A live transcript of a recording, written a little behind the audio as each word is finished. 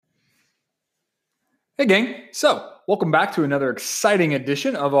Hey, gang. So, welcome back to another exciting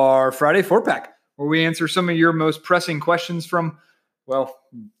edition of our Friday 4-Pack, where we answer some of your most pressing questions from,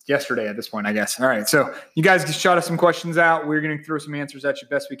 yesterday at this point, I guess. All right. So, you guys just shot us some questions out. We're going to throw some answers at you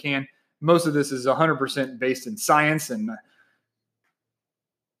best we can. Most of this is 100% based in science and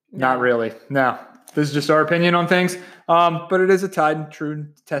not really. No, this is just our opinion on things. But it is a tried and true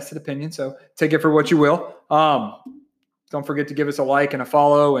tested opinion. So, take it for what you will. Don't forget to give us a like and a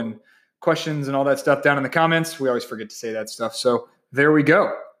follow and questions and all that stuff down in the comments. We always forget to say that stuff. So there we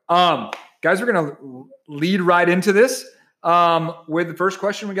go. Guys, we're going to lead right into this with the first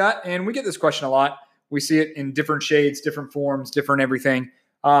question we got. And we get this question a lot. We see it in different shades, different forms, different everything.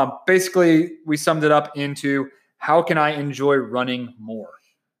 Basically, we summed it up into how can I enjoy running more,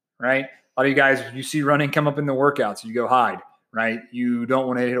 right? A lot of you guys, you see running come up in the workouts, you go hide, right? You don't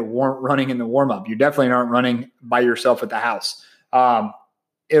want to hit running in the warm-up. You definitely aren't running by yourself at the house.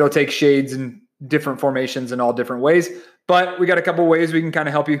 It'll take shades and different formations in all different ways, but we got a couple ways we can kind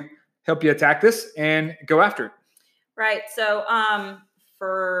of help you attack this and go after it. Right. So,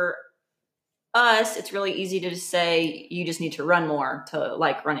 for us, it's really easy to just say you just need to run more to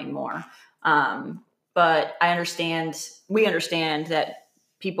like running more. But we understand that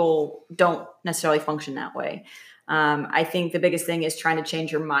people don't necessarily function that way. I think the biggest thing is trying to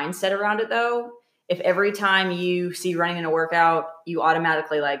change your mindset around it though. If every time you see running in a workout, you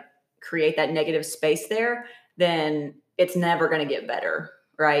automatically create that negative space there, then it's never going to get better,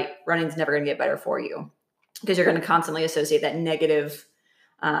 right? Running's never going to get better for you because you're going to constantly associate that negative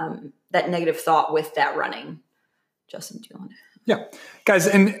thought with that running. Justin, do you want to? Yeah, guys.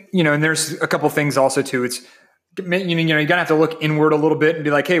 And there's a couple things also too. It's, you're going to have to look inward a little bit and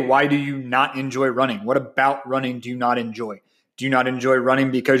be like, hey, why do you not enjoy running? What about running do you not enjoy? Do you not enjoy running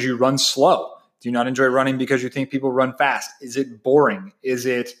because you run slow? Do you not enjoy running because you think people run fast? Is it boring? Is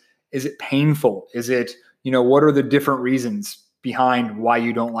it painful? Is it, what are the different reasons behind why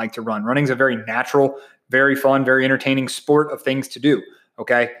you don't like to run? Running's a very natural, very fun, very entertaining sport of things to do.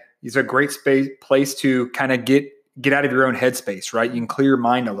 Okay. It's a great place to kind of get out of your own headspace, right? You can clear your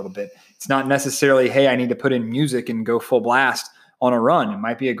mind a little bit. It's not necessarily, hey, I need to put in music and go full blast on a run. It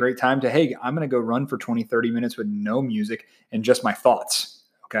might be a great time to, hey, I'm going to go run for 20, 30 minutes with no music and just my thoughts.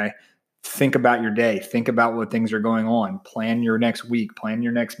 Okay. Think about your day. Think about what things are going on. Plan your next week. Plan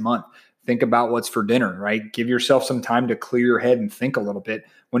your next month. Think about what's for dinner, right? Give yourself some time to clear your head and think a little bit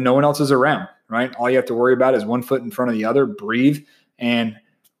when no one else is around, right? All you have to worry about is one foot in front of the other, breathe, and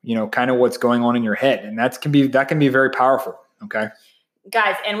kind of what's going on in your head. And that can be very powerful. Okay.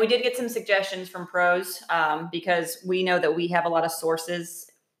 Guys, and we did get some suggestions from pros because we know that we have a lot of sources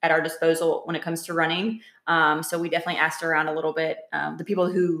at our disposal when it comes to running. So we definitely asked around a little bit. The people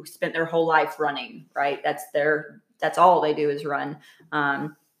who spent their whole life running, right? That's all they do is run.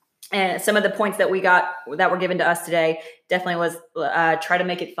 And some of the points that were given to us today definitely was try to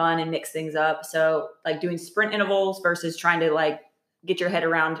make it fun and mix things up. So doing sprint intervals versus trying to get your head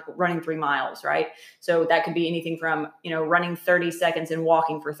around running 3 miles, right? So that could be anything from, running 30 seconds and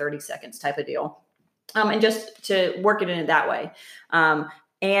walking for 30 seconds type of deal. And just to work it in that way.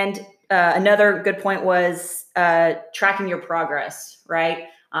 And another good point was tracking your progress, right?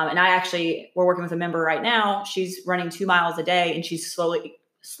 And we're working with a member right now. She's running 2 miles a day and she's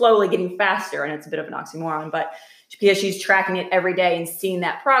slowly getting faster. And it's a bit of an oxymoron, but because she's tracking it every day and seeing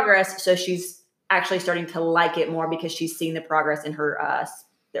that progress. So she's actually starting to like it more because she's seeing the progress in her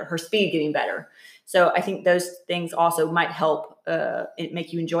speed getting better. So I think those things also might help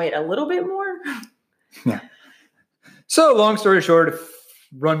make you enjoy it a little bit more. Yeah. So long story short,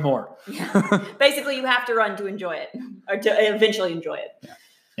 run more. Yeah. Basically, you have to run to enjoy it or to eventually enjoy it.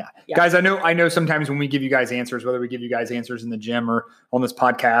 Yeah. Guys, I know sometimes when we give you guys answers, whether we give you guys answers in the gym or on this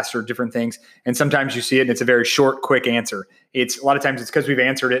podcast or different things, and sometimes you see it and it's a very short, quick answer. A lot of times it's because we've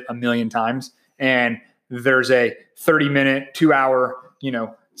answered it a million times and there's a 30-minute, 2-hour,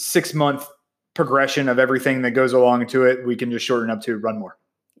 6-month progression of everything that goes along to it. We can just shorten up to run more.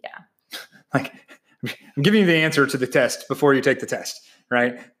 Yeah. I'm giving you the answer to the test before you take the test,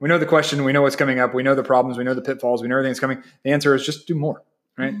 right? We know the question. We know what's coming up. We know the problems. We know the pitfalls. We know everything's coming. The answer is just do more,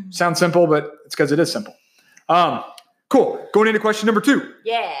 right? Mm-hmm. Sounds simple, but it's because it is simple. Cool. Going into question number 2.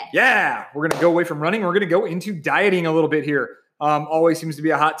 Yeah. We're going to go away from running. We're going to go into dieting a little bit here. Always seems to be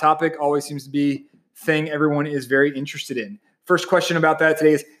a hot topic. Always seems to be thing everyone is very interested in. First question about that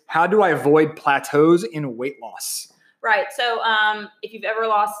today is, how do I avoid plateaus in weight loss? Right. So if you've ever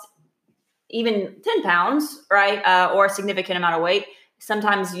lost even 10 pounds, right, or a significant amount of weight,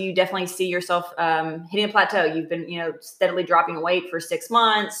 sometimes you definitely see yourself hitting a plateau. You've been, steadily dropping weight for 6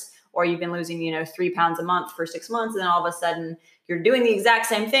 months, or you've been losing, 3 pounds a month for 6 months. And then all of a sudden You're doing the exact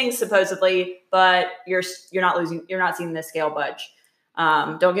same things supposedly, but you're not seeing the scale budge.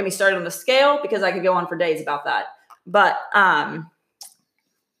 Don't get me started on the scale because I could go on for days about that. But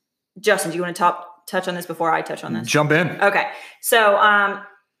Justin, do you want to touch on this before I touch on this? Jump in. Okay. So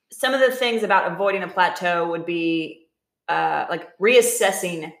some of the things about avoiding a plateau would be like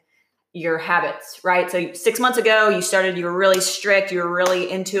reassessing your habits, right? So 6 months ago, you were really strict, you were really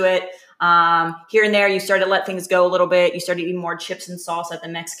into it. Here and there, you started to let things go a little bit. You started eating more chips and sauce at the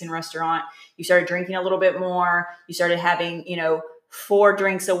Mexican restaurant. You started drinking a little bit more. You started having, 4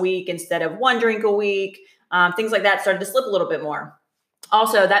 drinks a week instead of 1 drink a week. Things like that started to slip a little bit more.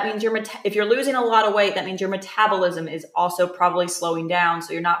 Also, that means if you're losing a lot of weight, that means your metabolism is also probably slowing down.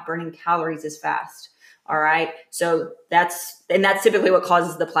 So you're not burning calories as fast. All right. So that's typically what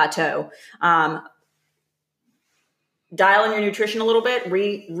causes the plateau. Dial in your nutrition a little bit,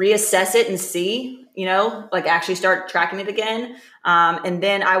 reassess it and see, like actually start tracking it again. And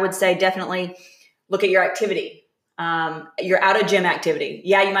then I would say definitely look at your activity, your out of gym activity.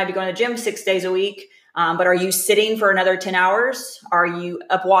 Yeah, you might be going to the gym 6 days a week. But are you sitting for another 10 hours? Are you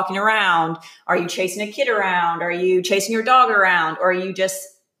up walking around? Are you chasing a kid around? Are you chasing your dog around? Or are you just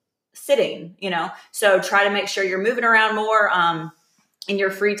sitting, So try to make sure you're moving around more in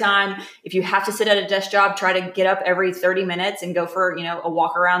your free time. If you have to sit at a desk job, try to get up every 30 minutes and go for, a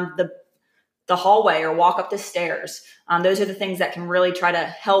walk around the hallway or walk up the stairs. Those are the things that can really try to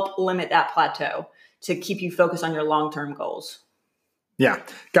help limit that plateau to keep you focused on your long-term goals. Yeah.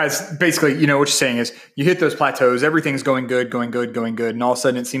 Guys, basically, what you're saying is you hit those plateaus, everything's going good. And all of a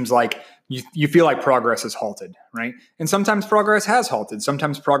sudden it seems like you feel like progress is halted, right? And sometimes progress has halted.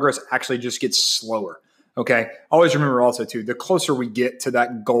 Sometimes progress actually just gets slower. Okay. Always remember also too, the closer we get to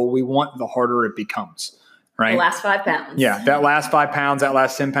that goal we want, the harder it becomes, right? The last 5 pounds. Yeah. That last 5 pounds, that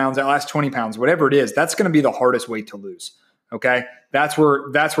last 10 pounds, that last 20 pounds, whatever it is, that's going to be the hardest weight to lose. Okay. That's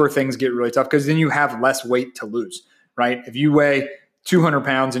where things get really tough because then you have less weight to lose, right? If you weigh 200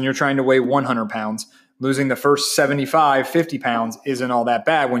 pounds and you're trying to weigh 100 pounds, losing the first 75, 50 pounds isn't all that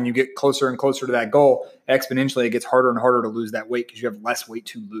bad. When you get closer and closer to that goal, exponentially, it gets harder and harder to lose that weight because you have less weight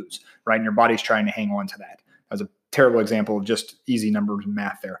to lose, right? And your body's trying to hang on to that. That was a terrible example of just easy numbers and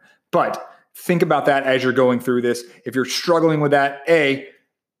math there. But think about that as you're going through this. If you're struggling with that,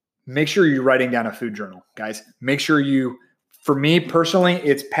 make sure you're writing down a food journal, guys. Make sure for me personally,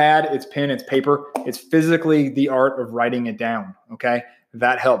 it's pad, it's pen, it's paper. It's physically the art of writing it down, okay?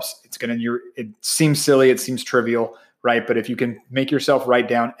 That helps. It seems silly, it seems trivial, right? But if you can make yourself write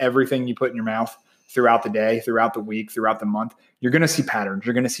down everything you put in your mouth throughout the day, throughout the week, throughout the month, you're going to see patterns.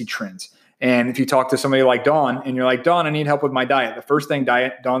 You're going to see trends. And if you talk to somebody like Dawn and you're like, Dawn, I need help with my diet. The first thing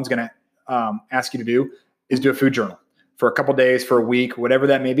Dawn's going to ask you to do is do a food journal for a couple days, for a week, whatever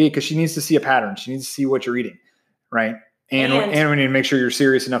that may be, because she needs to see a pattern. She needs to see what you're eating, right? And we need to make sure you're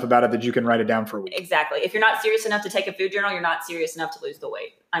serious enough about it that you can write it down for a week. Exactly. If you're not serious enough to take a food journal, you're not serious enough to lose the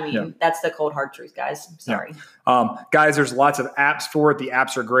weight. I mean, That's the cold, hard truth, guys. I'm sorry. Yeah. Guys, there's lots of apps for it. The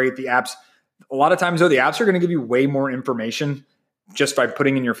apps are great. A lot of times, though, the apps are going to give you way more information just by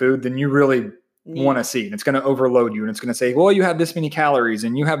putting in your food than you really want to see. And it's going to overload you. And it's going to say, well, you have this many calories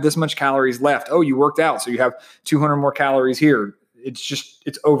and you have this much calories left. Oh, you worked out, so you have 200 more calories here. It's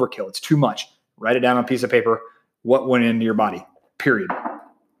overkill. It's too much. Write it down on a piece of paper. What went into your body? Period.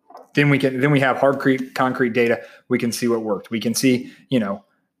 Then we have concrete data. We can see what worked. We can see,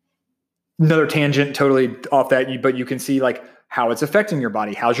 another tangent totally off that, but you can see like how it's affecting your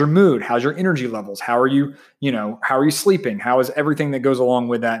body. How's your mood? How's your energy levels? How are you sleeping? How is everything that goes along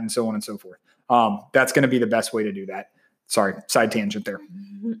with that, and so on and so forth. That's going to be the best way to do that. Sorry, side tangent there.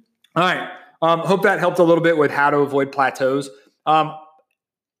 Mm-hmm. All right. Hope that helped a little bit with how to avoid plateaus.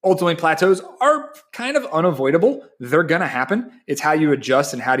 Ultimately, plateaus are kind of unavoidable. They're going to happen. It's how you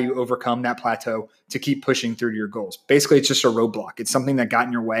adjust and how do you overcome that plateau to keep pushing through to your goals. Basically, it's just a roadblock. It's something that got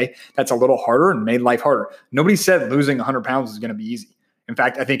in your way that's a little harder and made life harder. Nobody said losing 100 pounds is going to be easy. In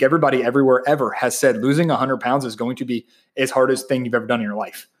fact, I think everybody everywhere ever has said losing 100 pounds is going to be as hardest thing you've ever done in your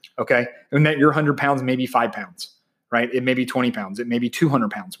life. Okay? And that your 100 pounds may be 5 pounds, right? It may be 20 pounds. It may be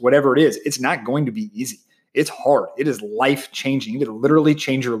 200 pounds. Whatever it is, it's not going to be easy. It's hard. It is life-changing. It'll literally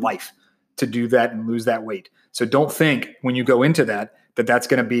change your life to do that and lose that weight. So don't think when you go into that that's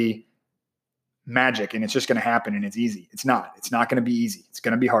going to be magic and it's just going to happen and it's easy. It's not. It's not going to be easy. It's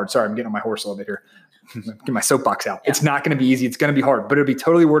going to be hard. Sorry, I'm getting on my horse a little bit here. Get my soapbox out. Yeah. It's not going to be easy. It's going to be hard, but it'll be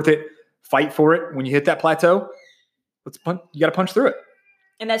totally worth it. Fight for it. When you hit that plateau, you got to punch through it.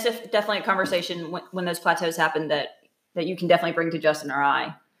 And that's definitely a conversation when those plateaus happen that you can definitely bring to Justin or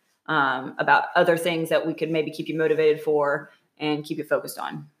I. About other things that we could maybe keep you motivated for and keep you focused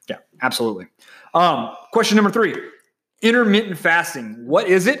on. Yeah, absolutely. Question number 3. intermittent fasting. What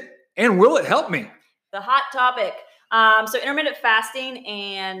is it, and will it help me? The hot topic. So intermittent fasting,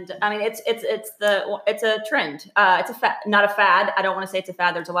 and I mean it's a trend. It's a not a fad. I don't want to say it's a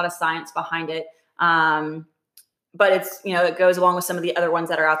fad. There's a lot of science behind it. But it's, it goes along with some of the other ones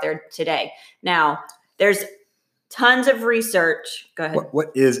that are out there today. Now, there's tons of research. Go ahead.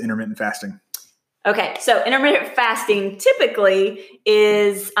 What is intermittent fasting? Okay, so intermittent fasting typically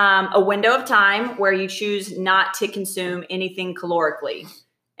is a window of time where you choose not to consume anything calorically.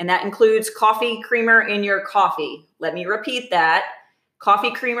 And that includes coffee creamer in your coffee. Let me repeat that.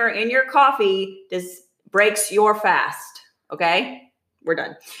 Coffee creamer in your coffee breaks your fast. Okay, we're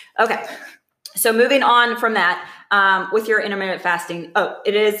done. Okay, so moving on from that, with your intermittent fasting.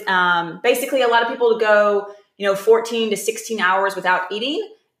 It is basically a lot of people go, 14 to 16 hours without eating.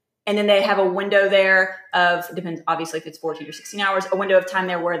 And then they have a window there depends obviously if it's 14 or 16 hours, a window of time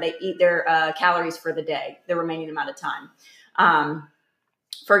there where they eat their calories for the day, the remaining amount of time.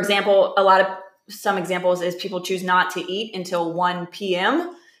 For example, some examples is people choose not to eat until 1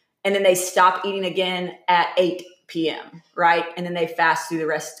 p.m. and then they stop eating again at 8 p.m., right? And then they fast through the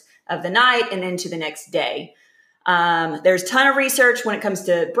rest of the night and into the next day. There's a ton of research when it comes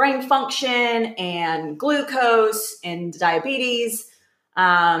to brain function and glucose and diabetes.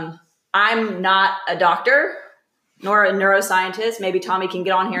 I'm not a doctor nor a neuroscientist. Maybe Tommy can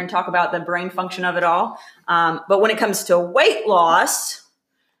get on here and talk about the brain function of it all. But when it comes to weight loss,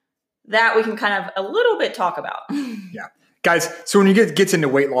 that we can kind of a little bit talk about. Yeah. Guys, so when you gets into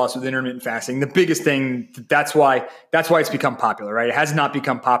weight loss with intermittent fasting, the biggest thing, that's why it's become popular, right? It has not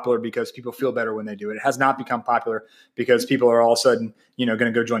become popular because people feel better when they do it. It has not become popular because people are all of a sudden, going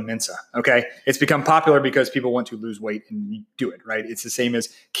to go join Mensa, okay? It's become popular because people want to lose weight and do it, right? It's the same as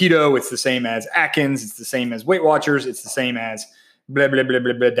keto. It's the same as Atkins. It's the same as Weight Watchers. It's the same as blah, blah, blah,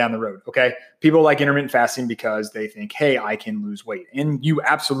 blah, blah down the road, okay? People like intermittent fasting because they think, hey, I can lose weight. And you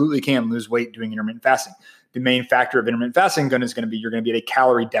absolutely can lose weight doing intermittent fasting. The main factor of intermittent fasting is going to be you're going to be at a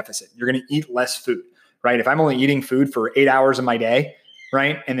calorie deficit. You're going to eat less food, right? If I'm only eating food for 8 hours of my day,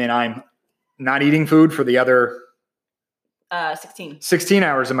 right, and then I'm not eating food for the other 16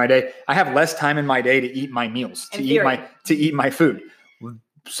 hours of my day, I have less time in my day to eat my meals, to eat my food.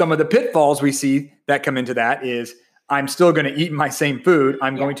 Some of the pitfalls we see that come into that is I'm still going to eat my same food.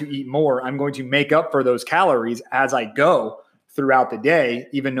 I'm going to eat more. I'm going to make up for those calories as I go throughout the day,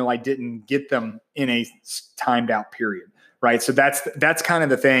 even though I didn't get them in a timed out period, right? So that's kind of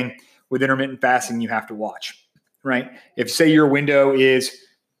the thing with intermittent fasting you have to watch, right? If say your window is,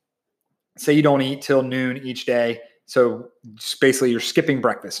 say you don't eat till noon each day. So basically you're skipping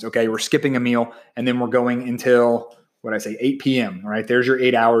breakfast. Okay. We're skipping a meal and then we're going until 8 p.m. All right. There's your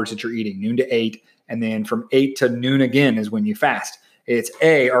 8 hours that you're eating, noon to 8. And then from 8 to noon again is when you fast. It's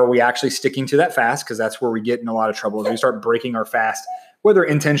are we actually sticking to that fast? Because that's where we get in a lot of trouble. We start breaking our fast, whether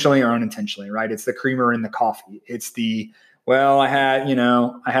intentionally or unintentionally, right? It's the creamer in the coffee. It's I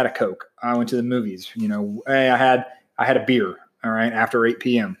had a Coke. I went to the movies. Hey, I had a beer. All right, after 8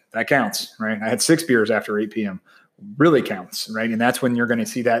 p.m. That counts, right? I had 6 beers after 8 p.m. Really counts, right? And that's when you're going to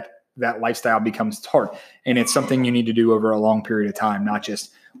see that lifestyle becomes hard. And it's something you need to do over a long period of time, not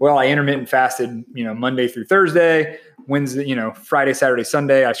just, I intermittent fasted, Monday through Thursday, Wednesday, Friday, Saturday,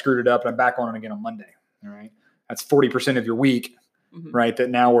 Sunday, I screwed it up and I'm back on it again on Monday. All right. That's 40% of your week, right? That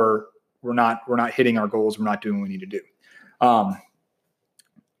now we're not hitting our goals. We're not doing what we need to do.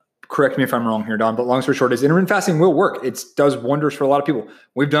 Correct me if I'm wrong here, Don, but long story short is intermittent fasting will work. It does wonders for a lot of people.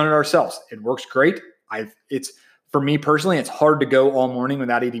 We've done it ourselves. It works great. For me personally, it's hard to go all morning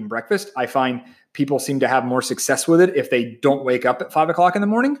without eating breakfast. I find people seem to have more success with it if they don't wake up at 5 o'clock in the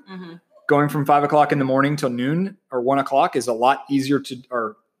morning. Mm-hmm. Going from 5 o'clock in the morning till noon or 1 o'clock is a lot easier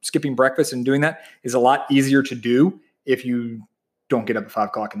or skipping breakfast and doing that is a lot easier to do if you don't get up at 5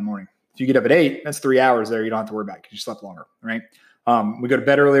 o'clock in the morning. If you get up at 8, that's 3 hours there. You don't have to worry about it because you slept longer, right? We go to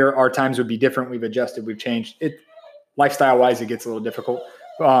bed earlier. Our times would be different. We've adjusted. We've changed it. Lifestyle wise, it gets a little difficult.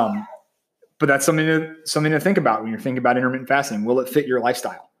 But that's something to think about when you're thinking about intermittent fasting. Will it fit your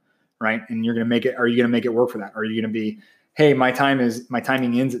lifestyle, right? And you're going to make it. Are you going to make it work for that? Are you going to be, hey, my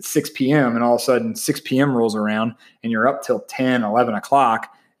timing ends at 6 p.m. and all of a sudden 6 p.m. rolls around and you're up till 10, 11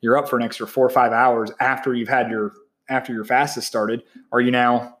 o'clock. You're up for an extra 4 or 5 hours after you've had your fast has started. Are you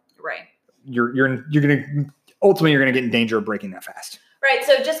now right? You're going to ultimately you're going to get in danger of breaking that fast. Right.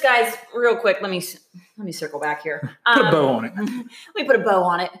 So just guys, real quick, let me circle back here. Put a bow on it. Let me put a bow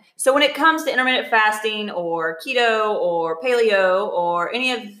on it. So when it comes to intermittent fasting or keto or paleo or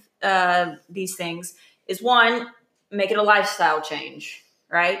any of these things is one, make it a lifestyle change,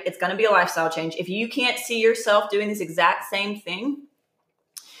 right? It's going to be a lifestyle change. If you can't see yourself doing this exact same thing,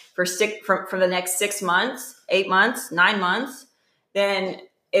 for the next 6 months, 8 months, 9 months, then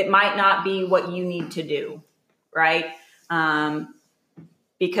it might not be what you need to do, right?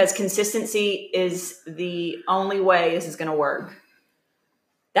 Because consistency is the only way this is going to work.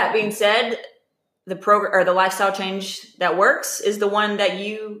 That being said, the program or the lifestyle change that works is the one that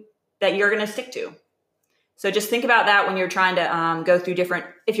you're going to stick to. So just think about that when you're trying to go through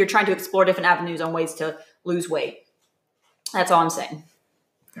if you're trying to explore different avenues on ways to lose weight. That's all I'm saying.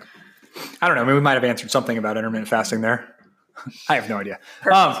 I don't know. I mean, we might have answered something about intermittent fasting there. I have no idea.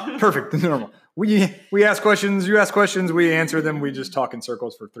 Perfect. Normal. We ask questions. You ask questions. We answer them. We just talk in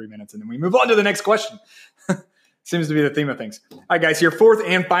circles for 3 minutes and then we move on to the next question. Seems to be the theme of things. All right, guys, your fourth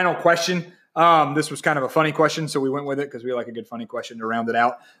and final question. This was kind of a funny question, so we went with it because we like a good funny question to round it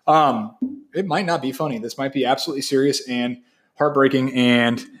out. It might not be funny. This might be absolutely serious and heartbreaking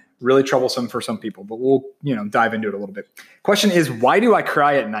and really troublesome for some people, but we'll, dive into it a little bit. Question is, why do I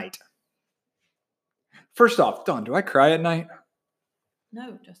cry at night? First off, Dawn, do I cry at night?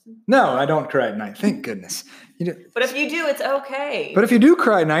 No, Justin. No, I don't cry at night. Thank goodness. But if you do, it's okay. But if you do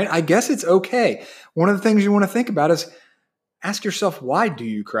cry at night, I guess it's okay. One of the things you want to think about is ask yourself, why do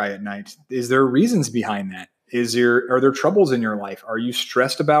you cry at night? Is there reasons behind that? Are there troubles in your life? Are you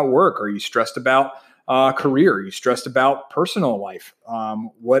stressed about work? Are you stressed about career? Are you stressed about personal life?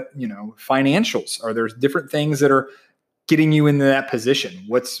 Financials? Are there different things that are getting you into that position?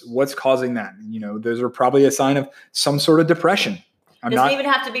 What's causing that? Those are probably a sign of some sort of depression. It doesn't even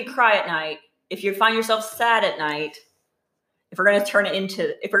have to be cry at night. If you find yourself sad at night, if we're going to turn into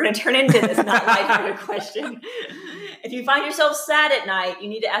this not lighthearted question, if you find yourself sad at night, you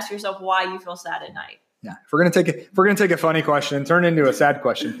need to ask yourself why you feel sad at night. Yeah, if we're gonna take a funny question and turn it into a sad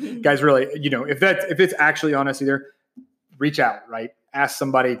question, guys, really, if it's actually honest, either reach out, right? Ask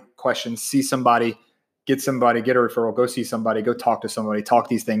somebody questions, see somebody, get a referral, go see somebody, go talk to somebody, talk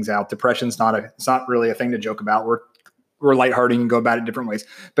these things out. Depression's it's not really a thing to joke about. We're lighthearted and go about it different ways,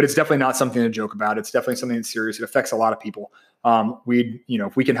 but it's definitely not something to joke about. It's definitely something that's serious. It affects a lot of people.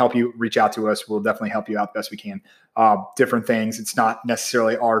 If we can help you, reach out to us. We'll definitely help you out the best we can. Different things. It's not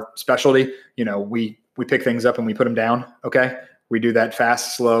necessarily our specialty. We pick things up and we put them down. Okay. We do that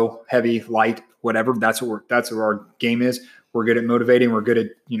fast, slow, heavy, light, whatever. That's what our game is. We're good at motivating. We're good at,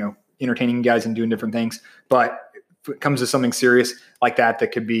 entertaining you guys and doing different things. But if it comes to something serious like that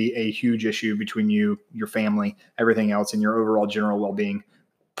could be a huge issue between you, your family, everything else, and your overall general well-being,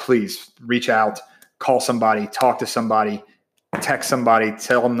 please reach out, call somebody, talk to somebody, text somebody,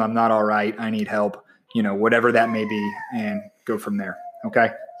 tell them I'm not all right. I need help, whatever that may be, and go from there. Okay.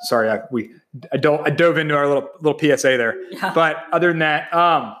 Sorry. I dove into our little PSA there, yeah. But other than that,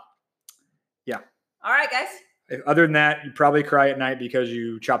 yeah. All right, guys. Other than that, you probably cry at night because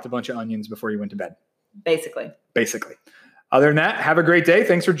you chopped a bunch of onions before you went to bed. Basically. Other than that, have a great day.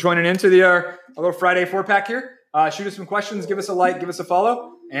 Thanks for joining into the little Friday 4-pack here. Shoot us some questions, give us a like, give us a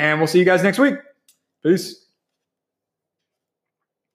follow, and we'll see you guys next week. Peace.